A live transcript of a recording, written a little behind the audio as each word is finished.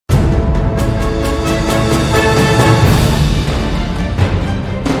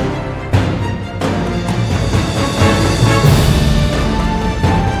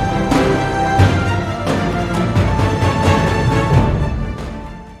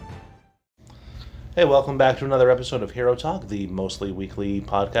Hey, welcome back to another episode of HeroTalk, the mostly weekly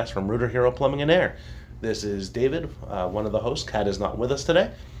podcast from Rooter Hero Plumbing and Air. This is David, one of the hosts. Kat is not with us today,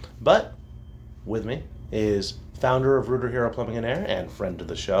 but with me is founder of Rooter Hero Plumbing and Air and friend of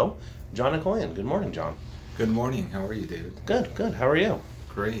the show, John Nicolaian. Good morning, John. Good morning. How are you, David? Good, good. How are you?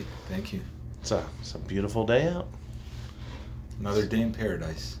 Great. Thank you. It's a beautiful day out. Another day in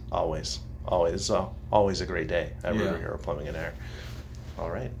paradise. Always a great day at Rooter Hero Plumbing and Air. All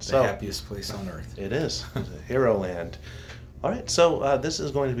right. The happiest place on earth. It is. Hero land. All right. So this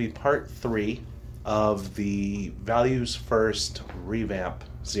is going to be part 3 of the Values First revamp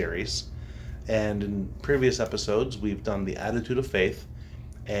series. And in previous episodes, we've done the attitude of faith.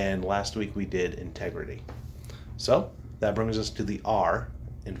 And last week we did integrity. So that brings us to the R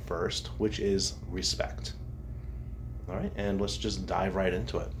in first, which is respect. All right. And let's just dive right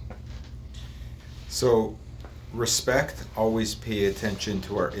into it. So, respect, always pay attention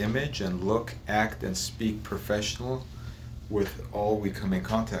to our image and look, act, and speak professional with all we come in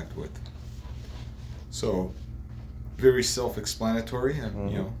contact with. So, very self-explanatory.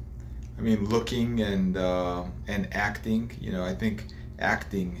 Looking and acting. I think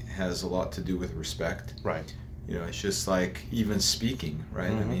acting has a lot to do with respect. Right. It's just like even speaking,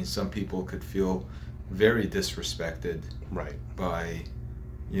 right? Mm-hmm. Some people could feel very disrespected, right, by,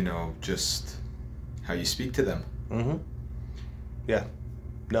 just how you speak to them. Mm-hmm. Yeah.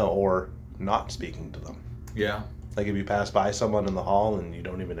 No, or not speaking to them. Yeah. Like if you pass by someone in the hall and you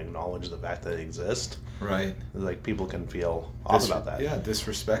don't even acknowledge the fact that they exist. Right. Like people can feel off about that. Yeah,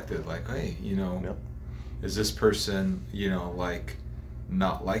 disrespected. Like, hey, Yep. Is this person, like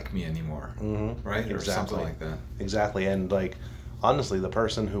not like me anymore? Mm-hmm. Right? Exactly. Or something like that. Exactly. And like, honestly, the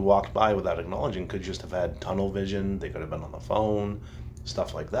person who walked by without acknowledging could just have had tunnel vision. They could have been on the phone,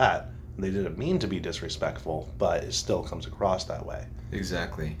 stuff like that. They didn't mean to be disrespectful, but it still comes across that way.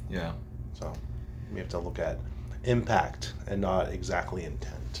 Exactly, yeah. So we have to look at impact and not exactly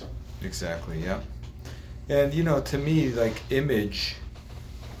intent. Exactly, yeah. And, to me, like image,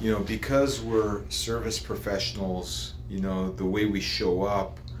 because we're service professionals, the way we show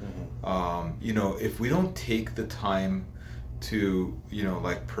up, if we don't take the time to,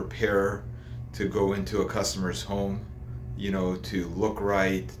 prepare to go into a customer's home, to look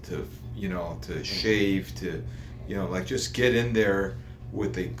right, to shave, to, just get in there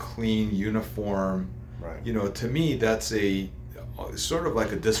with a clean uniform. Right. To me, that's a sort of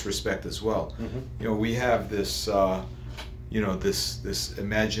like a disrespect as well. Mm-hmm. We have this, this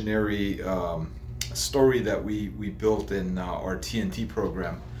imaginary story that we built in our TNT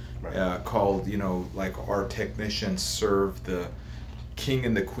program, right, called, our technicians serve the king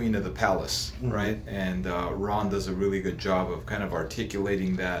and the queen of the palace, mm-hmm, right? And Ron does a really good job of kind of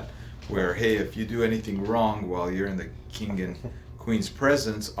articulating that, where, hey, if you do anything wrong while you're in the king and queen's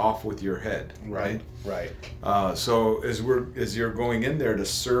presence, off with your head, right? Right. So as you're going in there to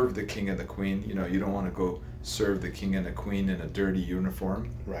serve the king and the queen, you don't want to go serve the king and the queen in a dirty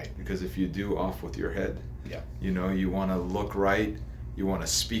uniform, right? Because if you do, off with your head. Yeah. You want to look right, you want to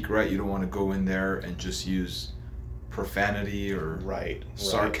speak right. You don't want to go in there and just use profanity or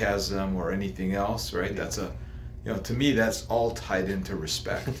sarcasm or anything else, right? That's to me, that's all tied into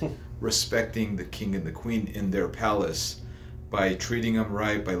respect. Respecting the king and the queen in their palace by treating them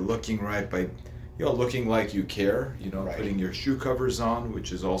right, by looking right, by looking like you care, right, putting your shoe covers on,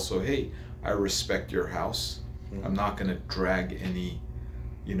 which is also, hey, I respect your house. Mm-hmm. I'm not going to drag any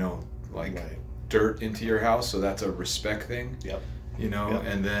dirt into your house, so that's a respect thing. Yep. Yep.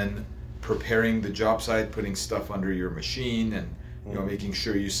 And then preparing the job site, putting stuff under your machine, and mm-hmm, making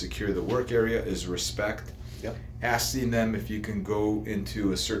sure you secure the work area is respect. Yep. Asking them if you can go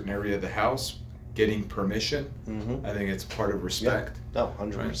into a certain area of the house, getting permission. Mm-hmm. I think it's part of respect. Yeah. No,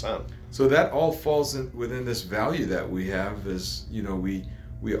 100%. Right? So that all falls within this value that we have. Is we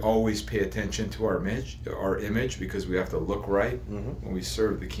always pay attention to our image because we have to look right, mm-hmm, when we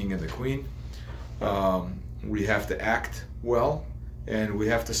serve the king and the queen. We have to act well, and we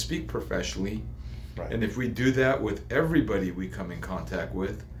have to speak professionally. Right. And if we do that with everybody we come in contact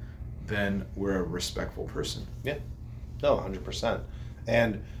with, then we're a respectful person. Yeah. No, 100%.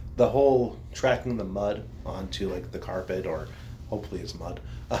 And the whole tracking the mud onto like the carpet, or hopefully it's mud,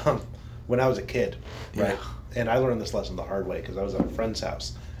 when I was a kid, right? Yeah. And I learned this lesson the hard way because I was at a friend's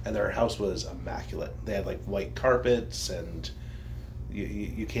house and their house was immaculate. They had like white carpets, and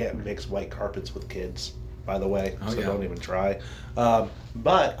you can't mix white carpets with kids, by the way, so don't even try.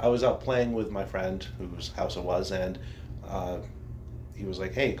 But I was out playing with my friend whose house it was, and he was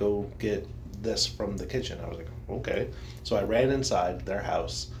like, hey, go get this from the kitchen. I was like, okay. So I ran inside their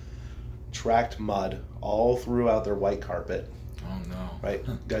house, tracked mud all throughout their white carpet, Oh no. Right?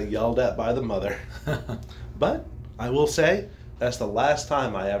 Got yelled at by the mother. But I will say that's the last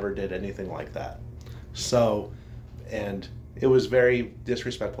time I ever did anything like that. So, and it was very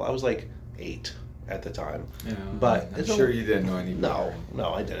disrespectful. I was like 8 at the time. Yeah. But I'm sure you didn't know any better.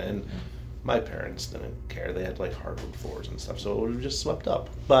 No, I didn't. And my parents didn't care. They had like hardwood floors and stuff, so it would have just swept up.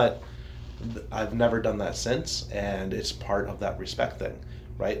 But I've never done that since, and it's part of that respect thing,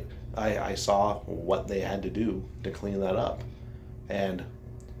 right? I saw what they had to do to clean that up, and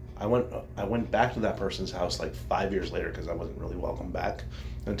I went back to that person's house like 5 years later because I wasn't really welcome back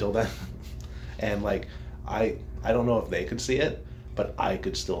until then, and like I don't know if they could see it, but I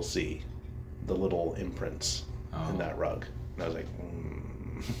could still see the little imprints in that rug, and I was like,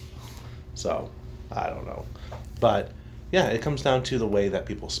 So I don't know, but yeah, it comes down to the way that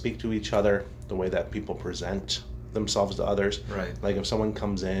people speak to each other, the way that people present themselves to others. Right. Like if someone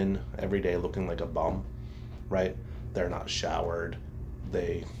comes in every day looking like a bum, right? They're not showered.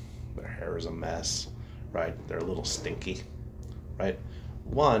 Their hair is a mess, right? They're a little stinky, right?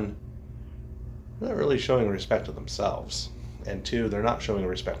 One, they're not really showing respect to themselves. And two, they're not showing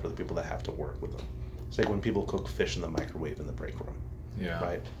respect for the people that have to work with them. It's like when people cook fish in the microwave in the break room. Yeah.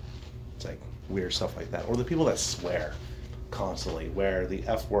 Right? It's like weird stuff like that. Or the people that swear constantly, where the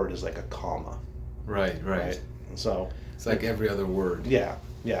F word is like a comma. Right. And so it's like every other word. Yeah.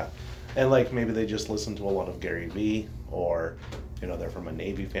 And like maybe they just listen to a lot of Gary Vee, or they're from a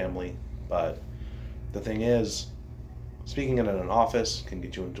Navy family. But the thing is, speaking in an office can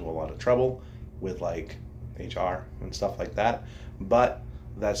get you into a lot of trouble with like HR and stuff like that. But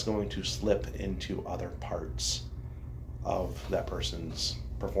that's going to slip into other parts of that person's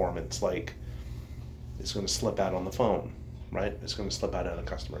performance. Like it's going to slip out on the phone, right? It's going to slip out at a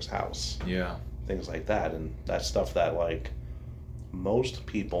customer's house. Yeah. Things like that. And that's stuff that like most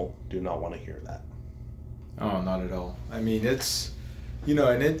people do not want to hear that. Oh, not at all. I mean, it's,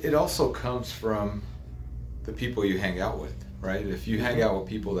 and it also comes from the people you hang out with, right? If you hang out with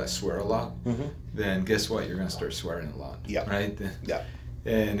people that swear a lot, then guess what? You're going to start swearing a lot. Yeah. Right? Yeah.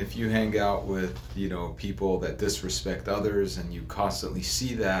 And if you hang out with, people that disrespect others and you constantly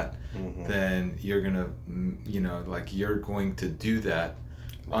see that, then you're going to, you're going to do that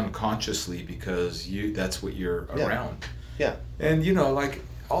unconsciously because that's what you're around. Yeah. And,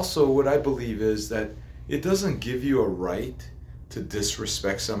 also what I believe is that it doesn't give you a right to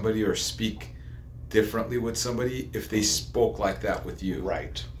disrespect somebody or speak differently with somebody if they spoke like that with you.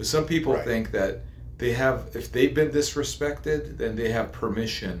 Right. But some people think that if they've been disrespected, then they have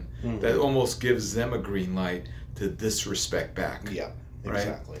permission that almost gives them a green light to disrespect back. Yeah, right?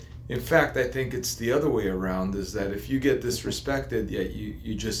 Exactly. In fact, I think it's the other way around, is that if you get disrespected,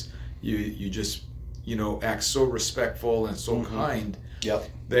 you just act so respectful and so kind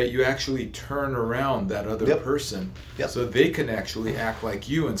that you actually turn around that other person so they can actually act like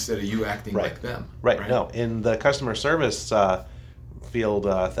you instead of you acting like them. Right. No, in the customer service field,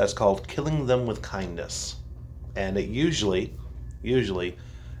 that's called killing them with kindness. And it usually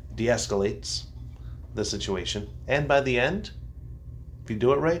de-escalates the situation. And by the end, if you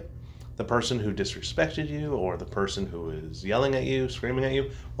do it right, the person who disrespected you or the person who is yelling at you, screaming at you,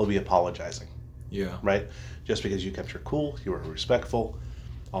 will be apologizing. Yeah. Right? Just because you kept your cool, you were respectful,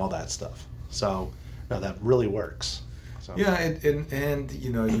 all that stuff. So, no, that really works. So. Yeah, and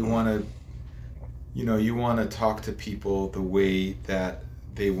you want to talk to people the way that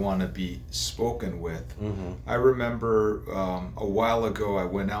they want to be spoken with. I remember a while ago I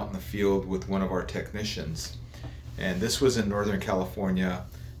went out in the field with one of our technicians, and this was in Northern California.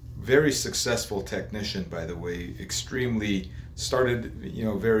 Very successful technician, by the way. Started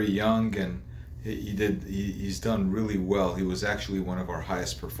very young, and he's done really well. He was actually one of our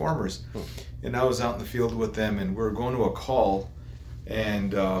highest performers. And I was out in the field with them, and we were going to a call,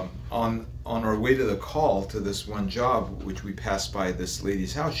 and on our way to the call to this one job, which we passed by this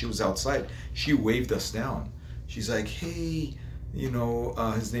lady's house, she was outside. She waved us down. She's like, "Hey,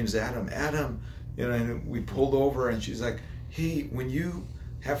 his name's Adam. And we pulled over, and she's like, "Hey, when you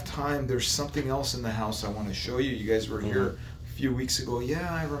have time, there's something else in the house I want to show you. You guys were here a few weeks ago."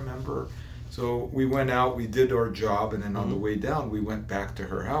 "Yeah, I remember." So we went out, we did our job, and then on the way down, we went back to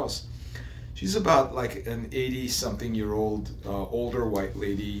her house. She's about like an 80-something-year-old older white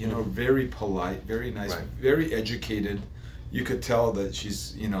lady, very polite, very nice, very educated. You could tell that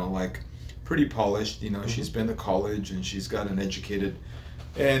she's, pretty polished. She's been to college and she's got an educated.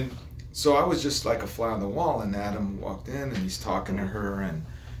 And so I was just like a fly on the wall, and Adam walked in and he's talking to her and,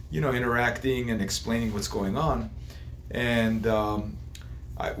 interacting and explaining what's going on. And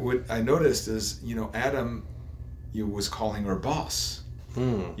what I noticed is, Adam was calling her boss.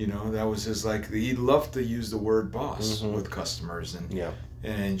 You know, that was his, like, he loved to use the word boss with customers.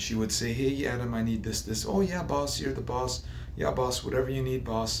 And she would say, hey, Adam, I need this. Oh, yeah, boss, you're the boss. Yeah, boss, whatever you need,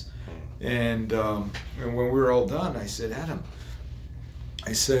 boss. And when we were all done, I said, Adam,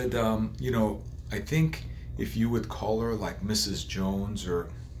 I said, you know, I think if you would call her like Mrs. Jones or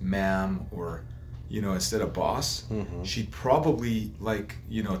ma'am or, you know, instead of boss, she'd probably, like,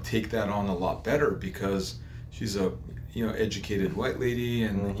 you know, take that on a lot better because she's a, you know, educated white lady,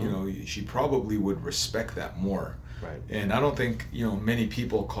 and you know, she probably would respect that more. Right. And I don't think, you know, many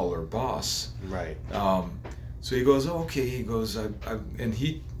people call her boss. Right. So he goes, oh, okay. He goes, and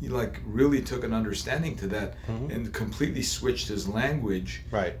he like really took an understanding to that and completely switched his language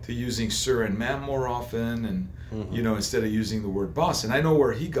to using sir and ma'am more often, and you know, instead of using the word boss. And I know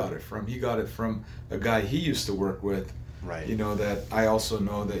where he got it from. He got it from a guy he used to work with. Right. You know, that I also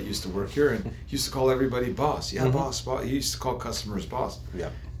know that used to work here, and he used to call everybody boss. Yeah, boss. He used to call customers boss. Yeah.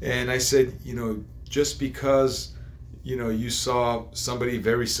 And I said, you know, just because, you know, you saw somebody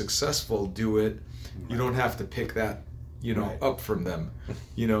very successful do it, you don't have to pick that, you know, up from them.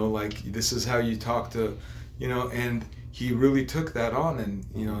 You know, like, this is how you talk to, you know, and he really took that on, and,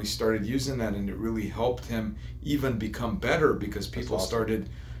 you know, he started using that, and it really helped him even become better because people started,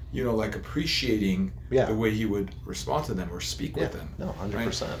 you know, like, appreciating the way he would respond to them or speak with them. No,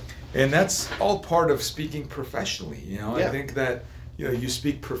 100%. Right? And that's all part of speaking professionally. You know, I think that, you know, you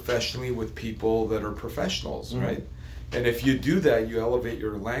speak professionally with people that are professionals, right? And if you do that, you elevate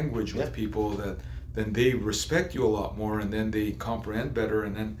your language with people that then they respect you a lot more, and then they comprehend better,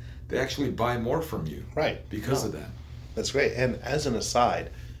 and then they actually buy more from you. Right. Because of that. That's great. And as an aside,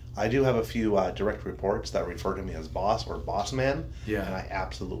 I do have a few direct reports that refer to me as boss or boss man. Yeah. And I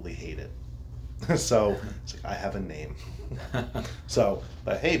absolutely hate it. So it's like, I have a name. So,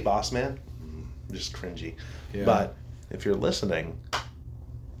 but hey, boss man, just cringy. Yeah. But if you're listening,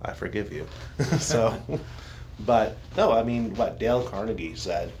 I forgive you. So, but no, I mean, what Dale Carnegie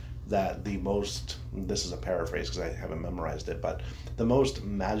said, that the most, this is a paraphrase because I haven't memorized it, but the most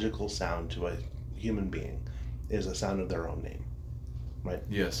magical sound to a human being is the sound of their own name, right?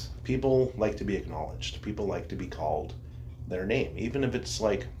 Yes. People like to be acknowledged. People like to be called their name, even if it's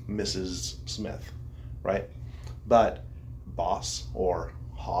like Mrs. Smith, right? But boss or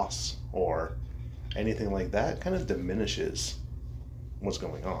hoss or anything like that kind of diminishes what's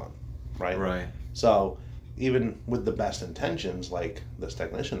going on, right? Right. So even with the best intentions, like this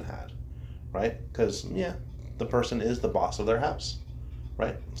technician had, right? Because, the person is the boss of their house,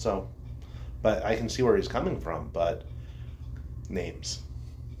 right? So, but I can see where he's coming from, but names.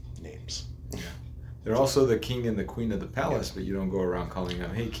 Yeah. They're also the king and the queen of the palace, but you don't go around calling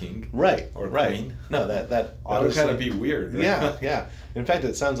them, hey, king. Right. Or right. queen. No, that would kind of be weird. Right? Yeah. In fact,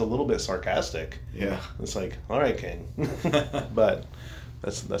 it sounds a little bit sarcastic. Yeah. It's like, all right, king. But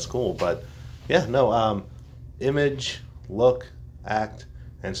that's cool. But image, look, act,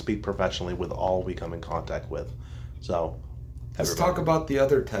 and speak professionally with all we come in contact with. So, let's talk about the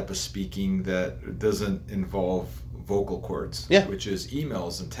other type of speaking that doesn't involve vocal cords, which is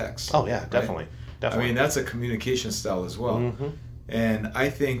emails and texts. Oh, yeah, right? definitely. I mean, that's a communication style as well. And I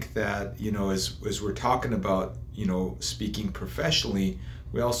think that, you know, as we're talking about, you know, speaking professionally,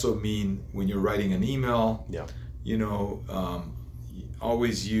 we also mean when you're writing an email, you know,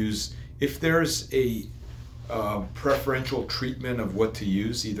 always use, if there's a preferential treatment of what to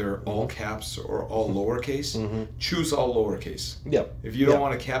use, either all caps or all lowercase, choose all lowercase. Yep. If you don't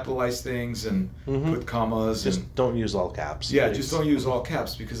want to capitalize things and put commas, just don't use all caps. Yeah, just don't use all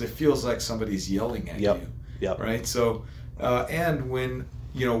caps because it feels like somebody's yelling at you. Yep. Right. So, and when,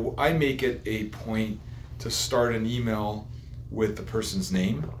 you know, I make it a point to start an email with the person's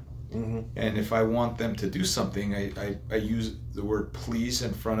name. And if I want them to do something, I use the word please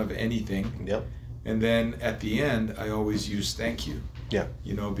in front of anything. Yep. And then at the end, I always use thank you. Yeah.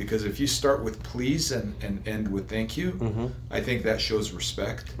 You know, because if you start with please and end with thank you, I think that shows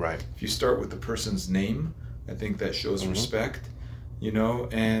respect. Right. If you start with the person's name, I think that shows respect. You know,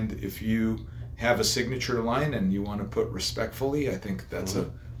 and if you have a signature line and you want to put respectfully, I think that's a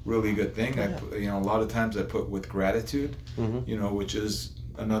really good thing. A lot of times I put with gratitude, you know, which is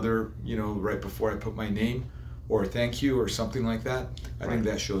another, you know, right before I put my name or thank you or something like that. I think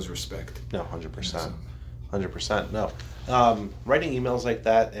that shows respect. No, 100%. 100%. No. Writing emails like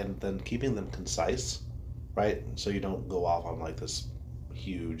that and then keeping them concise, right? So you don't go off on like this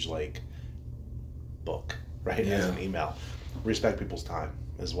huge like book, right? As an email. Respect people's time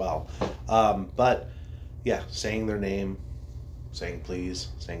as well. But yeah, saying their name, saying please,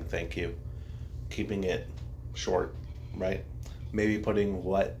 saying thank you, keeping it short, right? Maybe putting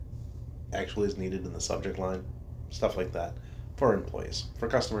what actually is needed in the subject line, stuff like that. for employees. For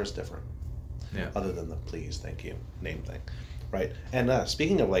customers, different. Yeah. Other than the please, thank you, name thing, right? And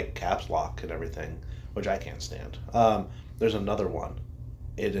speaking of like caps lock and everything, which I can't stand, there's another one.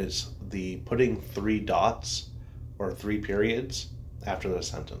 It is the putting 3 dots or 3 periods after the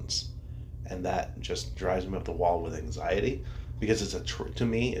sentence, and that just drives me up the wall with anxiety because it's to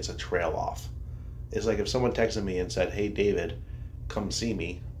me it's a trail off. It's like if someone texted me and said, "Hey David, come see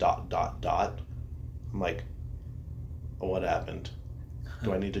me." ... I'm like, oh, what happened?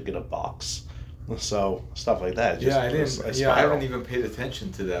 Do I need to get a box? So stuff like that. Just, I didn't. Yeah, I haven't even paid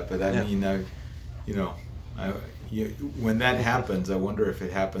attention to that. But I mean, when that happens, I wonder if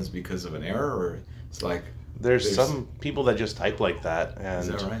it happens because of an error or it's like there's some people that just type like that. And is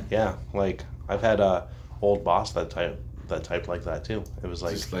that right? Yeah, like I've had a old boss that typed like that too. It was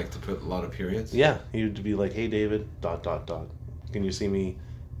like just like to put a lot of periods. Yeah, he'd be like, "Hey David, ... Can you see me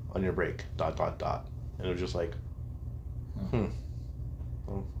on your break ... And it was just like, Well,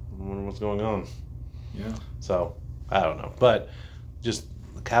 I wonder what's going on. Yeah. So, I don't know. But just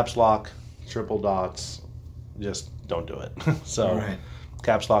caps lock, triple dots, just don't do it. So, right.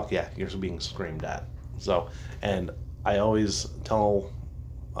 Caps lock, yeah, you're being screamed at. So, and I always tell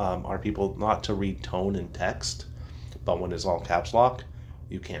our people not to read tone in text, but when it's all caps lock,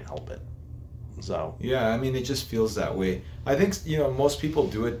 you can't help it. So. Yeah, I mean, it just feels that way. I think, most people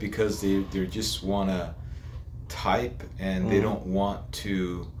do it because they just want to type and they don't want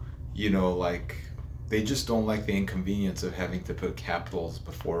to, they just don't like the inconvenience of having to put capitals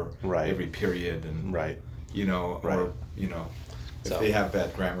before every period and or if they have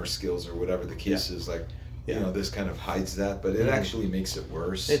bad grammar skills or whatever the case is, like this kind of hides that, but it actually makes it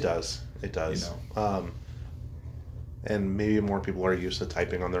worse. It does. And maybe more people are used to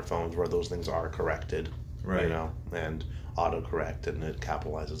typing on their phones where those things are corrected, and autocorrect, and it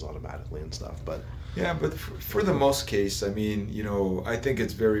capitalizes automatically and stuff. But yeah, but for the most case, I mean, I think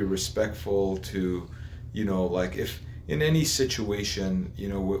it's very respectful to, like if in any situation,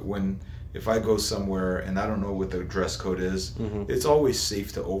 if I go somewhere and I don't know what the dress code is, it's always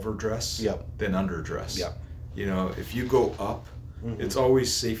safe to overdress than underdress. If you go up, it's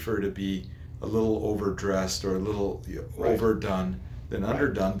always safer to be a little overdressed or a little overdone than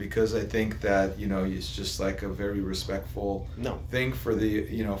underdone, because I think that it's just like a very respectful thing for the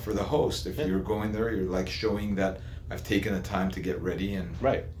for the host. If you're going there, you're like showing that I've taken the time to get ready and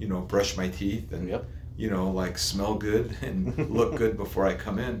brush my teeth and like smell good and look good before I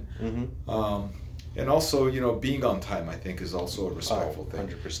come in. And also being on time, I think, is also a respectful thing.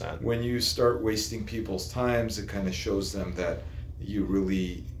 100%. When you start wasting people's times, it kind of shows them that you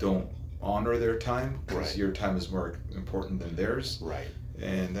really don't honor their time, because your time is more important than theirs. Right.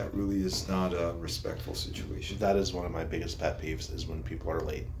 And that really is not a respectful situation. That is one of my biggest pet peeves, is when people are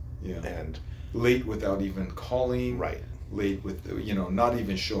late. Yeah. And late without even calling. Right. Late with not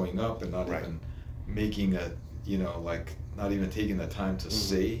even showing up and not even making a like not even taking the time to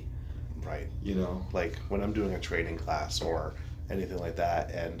say. Right. Like when I'm doing a training class or anything like that,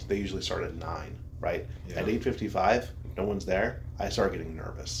 and they usually start at 9, right? Yeah. At 8:55, no one's there, I start getting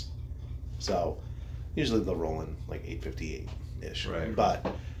nervous. So usually they'll roll in like 8:58-ish. Right. But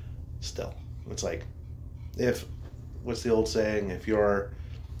still, it's like, what's the old saying? If you're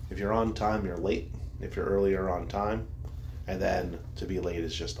on time, you're late. If you're early, you're on time. And then to be late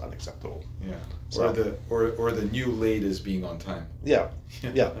is just unacceptable. Yeah. So, or the new late is being on time. Yeah.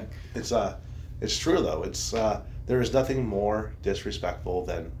 Yeah. It's true though. It's there is nothing more disrespectful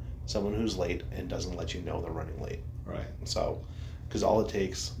than someone who's late and doesn't let you know they're running late. Right. So, because all it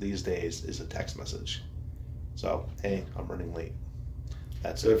takes these days is a text message. So, hey, I'm running late.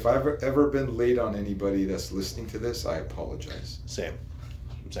 That's so it. If I've ever been late on anybody that's listening to this, I apologize. Same.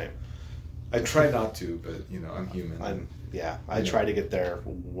 I try not to, but I'm human. I try to get there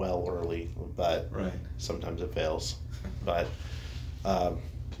well early, but sometimes it fails. But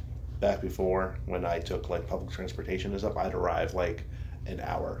back before, when I took like public transportation and stuff, I'd arrive like an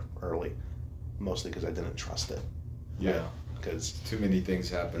hour early, mostly because I didn't trust it. Yeah. Because too many things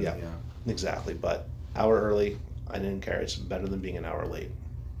happen. Yeah. Exactly. But hour early, I didn't care. It's better than being an hour late.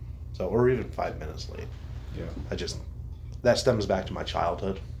 So, or even 5 minutes late. Yeah. That stems back to my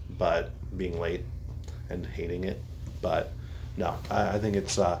childhood, but being late and hating it. But no, I think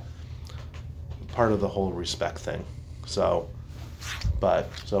it's part of the whole respect thing. So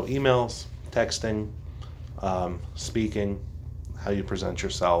emails, texting, speaking, how you present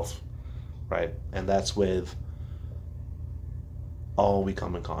yourself, right? And that's with all we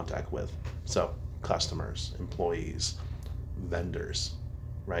come in contact with. So customers, employees, vendors,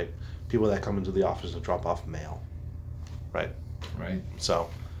 right? People that come into the office to drop off mail, right? Right. So,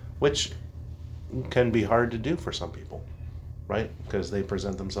 which can be hard to do for some people, right? Because they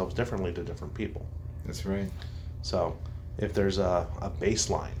present themselves differently to different people. That's right. So if there's a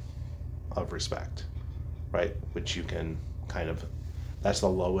baseline of respect, right, which you can kind of, that's the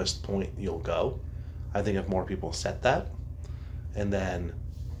lowest point you'll go. I think if more people set that, and then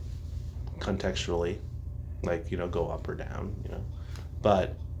contextually, like, go up or down,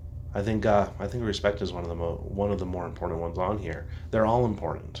 but I think respect is one of the more important ones on here. They're all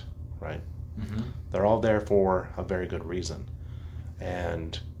important, right? Mm-hmm. They're all there for a very good reason,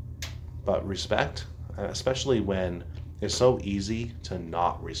 but respect, especially when it's so easy to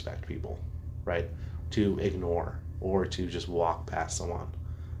not respect people, right? To ignore or to just walk past someone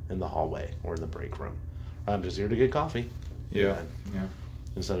in the hallway or in the break room. I'm just here to get coffee. Yeah.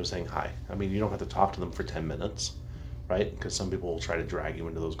 Instead of saying hi. I mean, you don't have to talk to them for 10 minutes, right? Because some people will try to drag you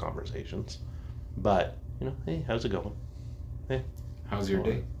into those conversations. But, hey, how's it going? Hey. How's your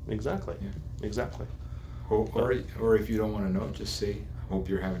day? Exactly. Yeah. Exactly. Or if you don't want to know, just say, I hope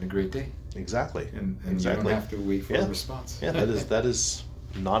you're having a great day. Exactly. And exactly. You don't have to wait for a response. Yeah, that is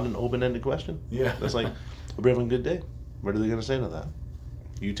not an open-ended question. Yeah. That's like, hope you're having a good day. What are they going to say to that?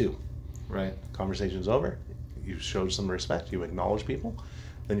 You too. Right. Conversation's over. You showed some respect. You acknowledge people.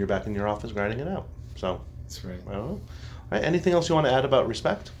 Then you're back in your office grinding it out. So. That's right. I don't know. All right, anything else you want to add about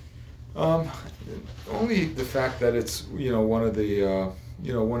respect? Only the fact that it's one of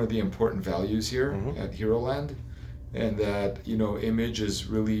the important values here at HeroLand, and that image is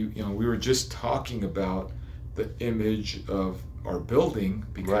really we were just talking about the image of our building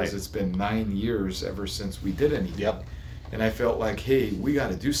because it's been 9 years ever since we did anything. Yep. And I felt like, hey, we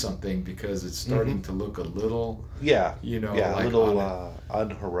got to do something because it's starting to look a little, a like little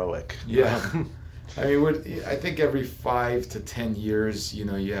unheroic. Yeah. I mean, I think every 5 to 10 years,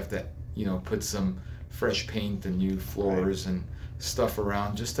 you have to, put some fresh paint and new floors and stuff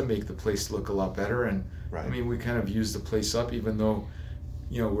around just to make the place look a lot better. And I mean, we kind of used the place up, even though,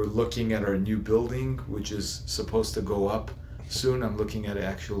 we're looking at our new building, which is supposed to go up soon. I'm looking at an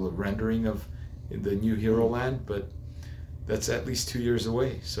actual rendering of the new HeroLand, but that's at least 2 years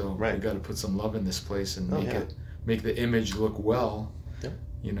away. So we got to put some love in this place and make the image look well.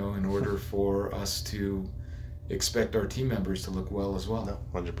 In order for us to expect our team members to look well as well. No,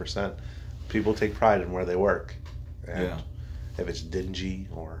 100%. People take pride in where they work. And if it's dingy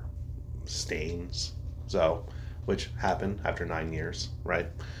or stains, which happened after 9 years, right?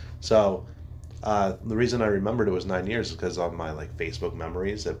 So the reason I remembered it was 9 years is because on my Facebook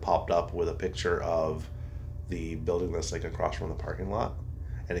memories, it popped up with a picture of the building that's across from the parking lot.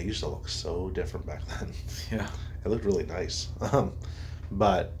 And it used to look so different back then. Yeah. It looked really nice.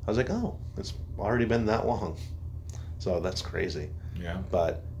 But I was like, oh, it's already been that long. So that's crazy. Yeah.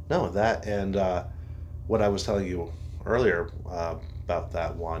 But no, that and what I was telling you earlier about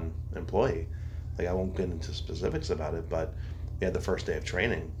that one employee, I won't get into specifics about it, but we had the first day of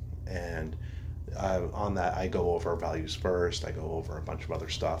training. And on that, I go over Values First. I go over a bunch of other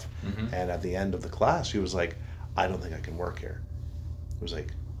stuff. Mm-hmm. And at the end of the class, he was like, I don't think I can work here. It was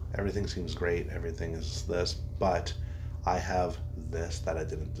like, everything seems great. Everything is this, but I have this that I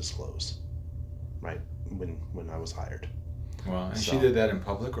didn't disclose, right? When I was hired. Wow. And she did that in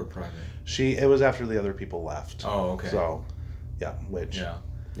public or private? It was after the other people left. Oh, okay. So, which. Yeah.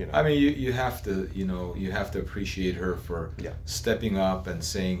 I mean, you have to, you have to appreciate her for stepping up and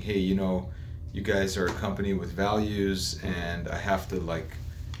saying, hey, you guys are a company with values, and I have to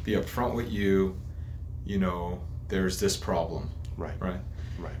be upfront with you. There's this problem. Right.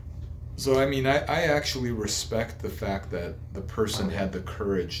 So, I mean, I actually respect the fact that the person had the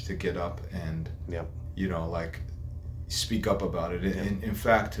courage to get up and, speak up about it. And in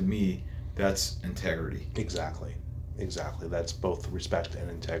fact, to me, that's integrity. Exactly. That's both respect and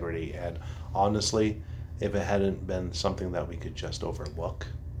integrity. And honestly, if it hadn't been something that we could just overlook,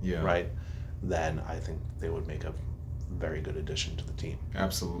 right, then I think they would make a very good addition to the team.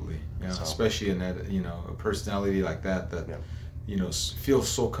 Absolutely. Yeah. So, especially in that, a personality like that feels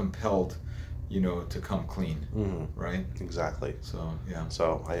so compelled, to come clean, right? Exactly. So, yeah.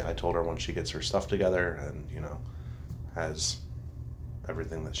 So I told her once she gets her stuff together and, has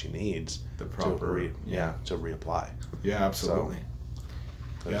everything that she needs the proper to reapply. Yeah, absolutely.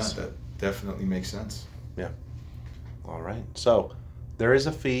 So, that definitely makes sense. Yeah. All right. So there is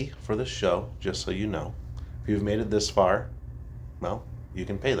a fee for this show, just so you know. If you've made it this far, well, you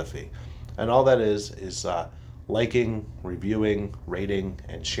can pay the fee. And all that is liking, reviewing, rating,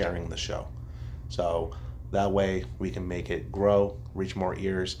 and sharing the show. So that way we can make it grow, reach more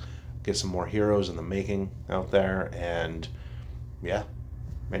ears, get some more heroes in the making out there, and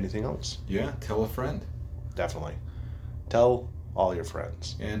anything else? Yeah, tell a friend. Definitely. Tell all your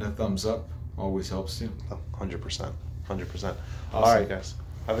friends. And a thumbs up always helps too. 100%. 100%. Awesome. All right, guys.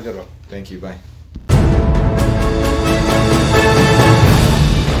 Have a good one. Thank you. Bye.